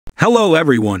Hello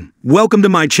everyone, welcome to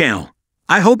my channel.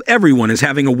 I hope everyone is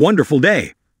having a wonderful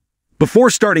day.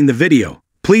 Before starting the video,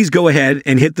 please go ahead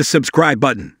and hit the subscribe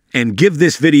button and give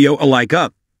this video a like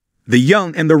up. The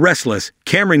young and the restless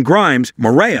Camryn Grimes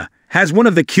Mariah has one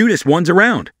of the cutest ones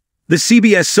around. The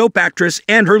CBS soap actress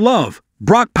and her love,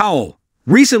 Brock Powell,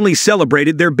 recently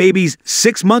celebrated their baby's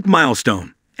 6-month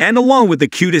milestone. And along with the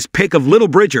cutest pic of little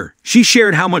Bridger, she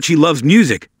shared how much he loves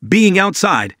music, being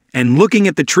outside, and looking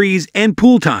at the trees and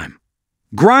pool time.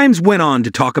 Grimes went on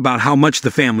to talk about how much the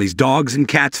family's dogs and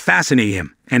cats fascinate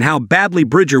him and how badly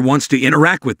Bridger wants to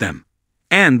interact with them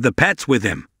and the pets with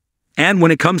him. And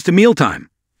when it comes to mealtime,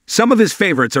 some of his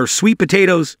favorites are sweet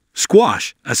potatoes,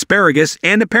 squash, asparagus,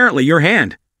 and apparently your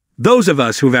hand. Those of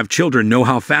us who have children know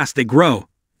how fast they grow,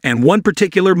 and one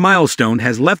particular milestone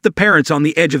has left the parents on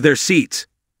the edge of their seats.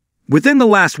 Within the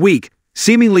last week,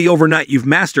 seemingly overnight, you've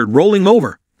mastered rolling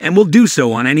over and will do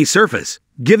so on any surface,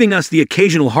 giving us the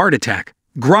occasional heart attack,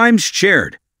 Grimes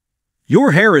shared.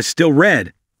 Your hair is still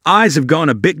red, eyes have gone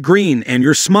a bit green, and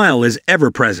your smile is ever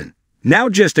present, now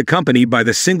just accompanied by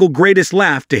the single greatest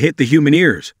laugh to hit the human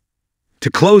ears.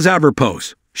 To close out her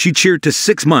post, she cheered to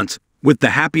 6 months with the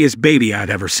happiest baby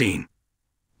I'd ever seen.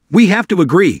 We have to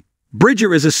agree,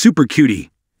 Bridger is a super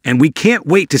cutie, and we can't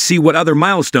wait to see what other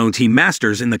milestones he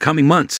masters in the coming months.